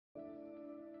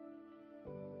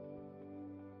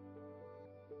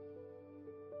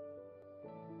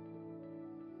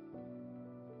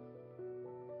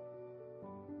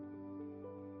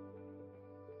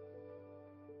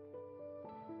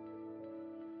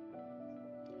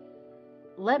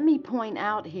Let me point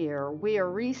out here, we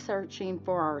are researching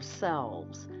for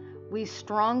ourselves. We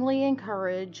strongly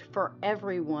encourage for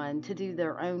everyone to do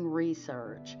their own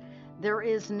research. There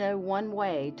is no one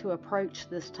way to approach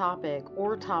this topic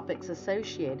or topics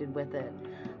associated with it.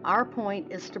 Our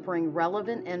point is to bring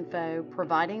relevant info,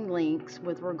 providing links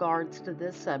with regards to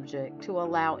this subject to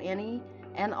allow any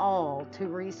and all to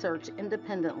research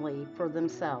independently for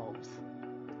themselves.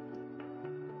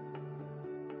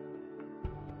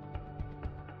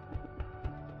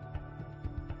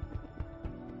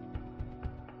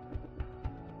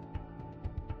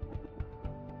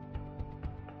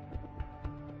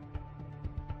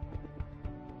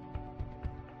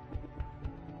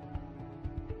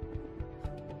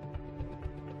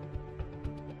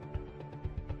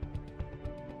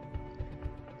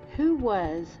 Who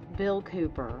was Bill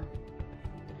Cooper?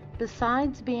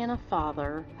 Besides being a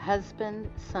father,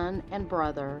 husband, son, and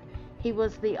brother, he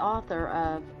was the author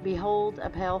of Behold a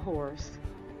Pale Horse.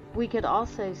 We could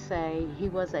also say he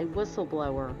was a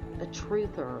whistleblower, a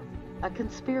truther, a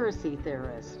conspiracy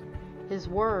theorist. His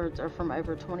words are from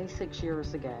over 26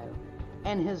 years ago,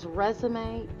 and his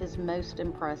resume is most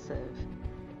impressive.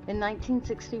 In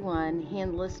 1961, he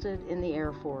enlisted in the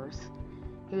Air Force.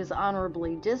 He was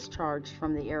honorably discharged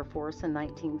from the Air Force in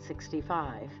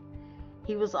 1965.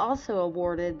 He was also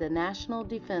awarded the National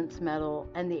Defense Medal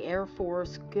and the Air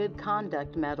Force Good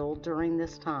Conduct Medal during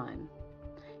this time.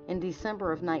 In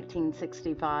December of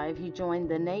 1965, he joined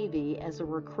the Navy as a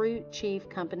recruit chief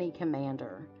company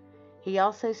commander. He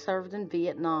also served in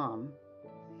Vietnam.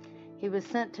 He was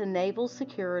sent to Naval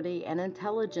Security and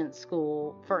Intelligence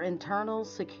School for Internal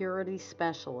Security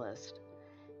Specialist.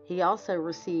 He also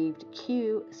received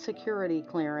Q security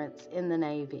clearance in the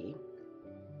Navy.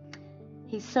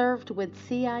 He served with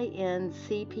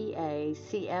CINCPA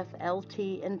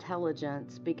CFLT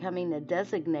Intelligence, becoming a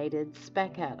designated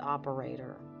SPECAT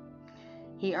operator.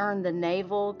 He earned the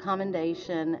Naval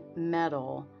Commendation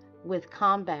Medal with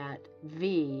Combat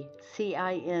V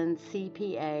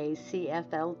CINCPA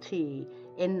CFLT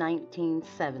in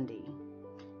 1970.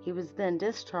 He was then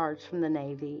discharged from the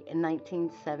Navy in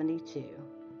 1972.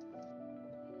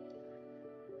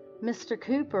 Mr.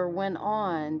 Cooper went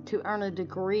on to earn a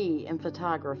degree in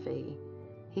photography.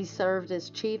 He served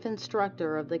as chief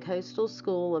instructor of the Coastal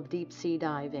School of Deep Sea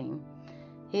Diving.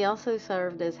 He also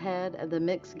served as head of the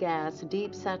Mixed Gas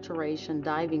Deep Saturation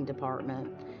Diving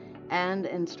Department and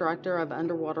instructor of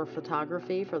underwater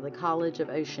photography for the College of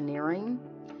Oceaneering.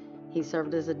 He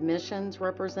served as admissions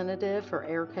representative for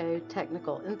Airco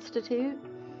Technical Institute.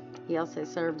 He also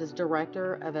served as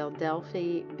director of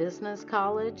Adelphi Business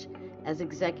College, as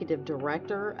executive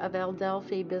director of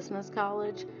Adelphi Business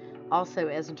College, also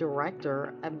as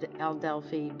director of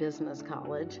Adelphi Business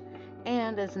College,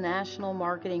 and as national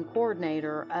marketing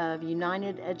coordinator of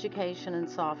United Education and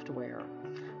Software,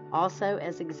 also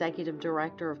as executive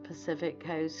director of Pacific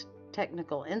Coast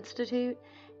Technical Institute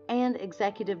and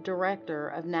executive director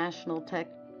of National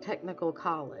Technical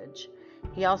College.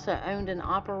 He also owned and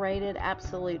operated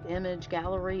Absolute Image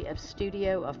Gallery of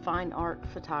Studio of Fine Art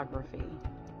Photography.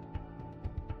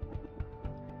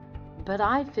 But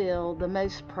I feel the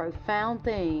most profound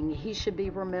thing he should be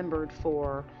remembered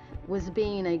for was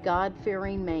being a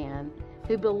God-fearing man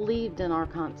who believed in our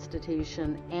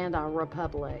Constitution and our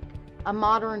Republic, a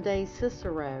modern-day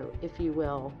Cicero, if you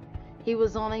will. He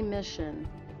was on a mission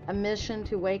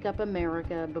to wake up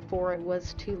America before it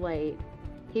was too late.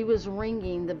 He was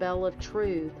ringing the bell of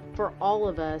truth for all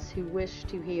of us who wish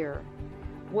to hear.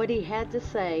 What he had to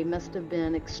say must have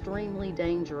been extremely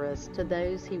dangerous to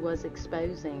those he was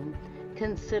exposing,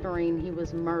 considering he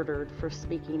was murdered for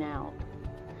speaking out.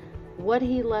 What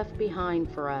he left behind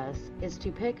for us is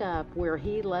to pick up where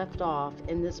he left off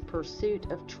in this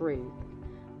pursuit of truth.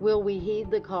 Will we heed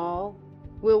the call?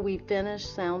 Will we finish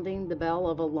sounding the bell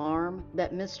of alarm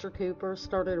that Mr. Cooper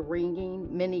started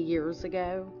ringing many years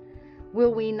ago?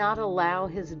 Will we not allow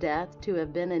his death to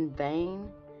have been in vain?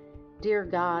 Dear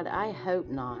God, I hope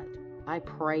not. I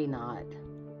pray not.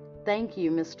 Thank you,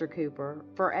 Mr. Cooper,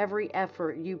 for every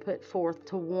effort you put forth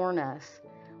to warn us.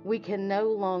 We can no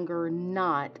longer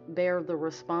not bear the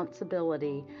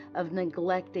responsibility of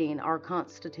neglecting our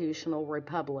constitutional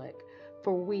republic,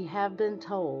 for we have been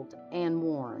told and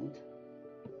warned.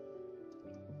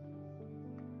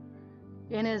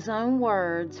 In his own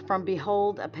words from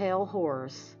Behold a Pale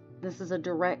Horse, this is a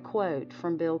direct quote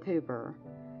from Bill Cooper.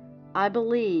 I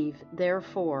believe,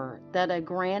 therefore, that a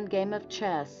grand game of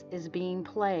chess is being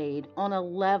played on a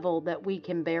level that we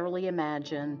can barely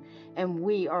imagine, and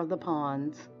we are the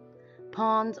pawns.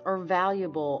 Pawns are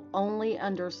valuable only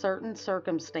under certain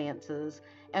circumstances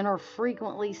and are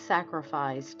frequently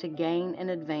sacrificed to gain an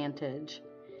advantage.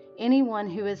 Anyone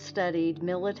who has studied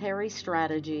military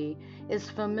strategy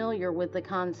is familiar with the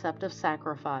concept of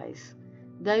sacrifice.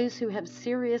 Those who have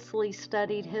seriously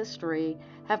studied history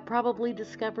have probably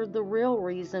discovered the real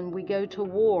reason we go to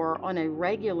war on a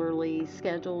regularly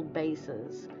scheduled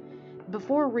basis.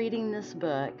 Before reading this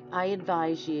book, I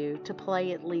advise you to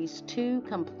play at least 2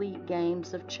 complete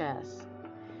games of chess.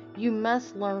 You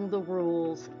must learn the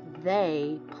rules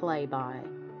they play by.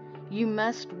 You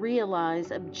must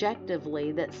realize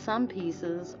objectively that some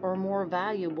pieces are more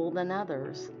valuable than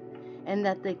others, and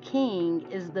that the king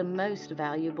is the most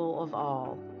valuable of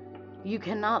all. You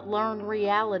cannot learn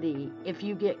reality if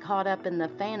you get caught up in the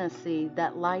fantasy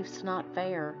that life's not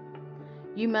fair.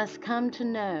 You must come to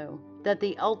know that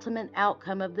the ultimate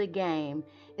outcome of the game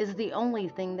is the only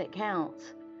thing that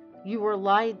counts. You were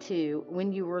lied to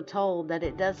when you were told that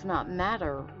it does not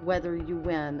matter whether you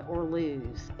win or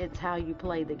lose, it's how you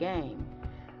play the game.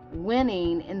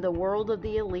 Winning in the world of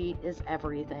the elite is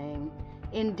everything.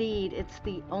 Indeed, it's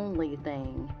the only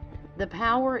thing. The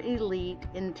power elite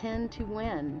intend to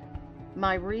win.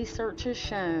 My research has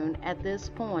shown at this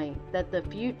point that the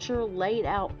future laid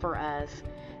out for us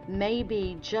may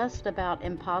be just about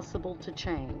impossible to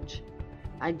change.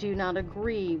 I do not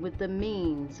agree with the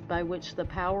means by which the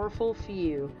powerful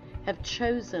few have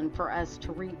chosen for us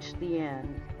to reach the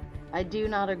end. I do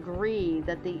not agree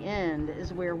that the end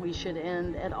is where we should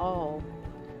end at all.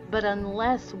 But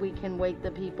unless we can wake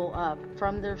the people up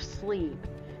from their sleep,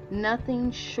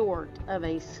 nothing short of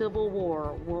a civil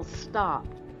war will stop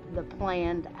the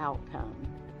planned outcome.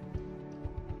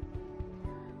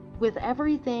 With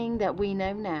everything that we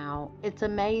know now, it's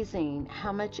amazing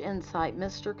how much insight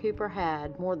Mr. Cooper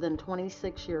had more than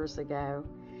 26 years ago.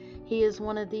 He is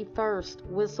one of the first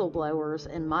whistleblowers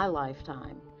in my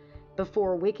lifetime,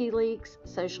 before WikiLeaks,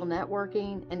 social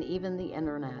networking, and even the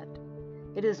internet.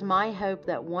 It is my hope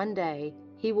that one day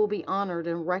he will be honored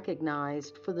and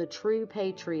recognized for the true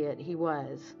patriot he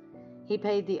was. He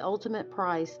paid the ultimate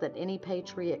price that any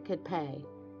patriot could pay,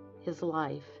 his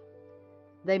life.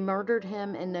 They murdered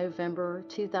him in November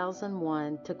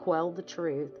 2001 to quell the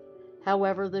truth.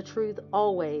 However, the truth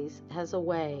always has a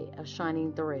way of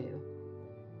shining through.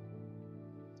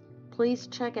 Please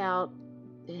check out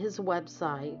his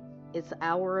website. It's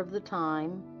Hour of the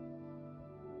Time.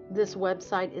 This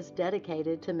website is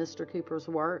dedicated to Mr. Cooper's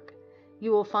work.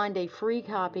 You will find a free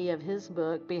copy of his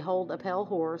book, Behold a Pale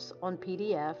Horse, on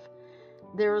PDF.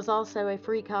 There is also a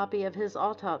free copy of his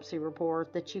autopsy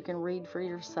report that you can read for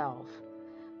yourself.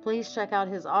 Please check out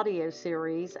his audio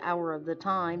series, Hour of the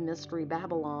Time, Mystery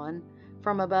Babylon,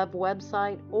 from Above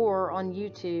website or on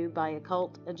YouTube by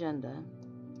Occult Agenda.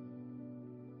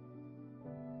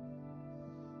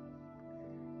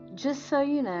 Just so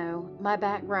you know, my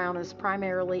background is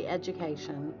primarily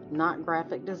education, not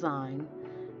graphic design.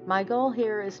 My goal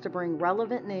here is to bring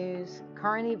relevant news,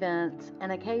 current events,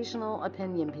 and occasional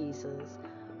opinion pieces.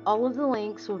 All of the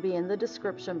links will be in the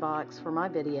description box for my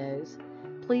videos.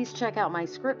 Please check out my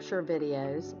scripture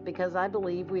videos because I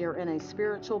believe we are in a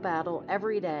spiritual battle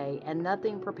every day and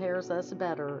nothing prepares us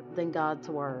better than God's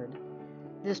Word.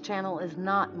 This channel is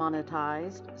not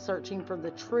monetized. Searching for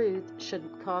the truth should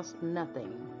cost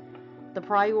nothing. The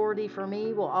priority for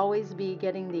me will always be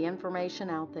getting the information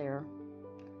out there.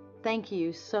 Thank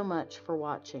you so much for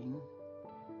watching.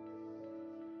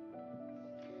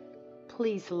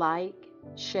 Please like,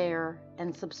 share,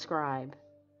 and subscribe.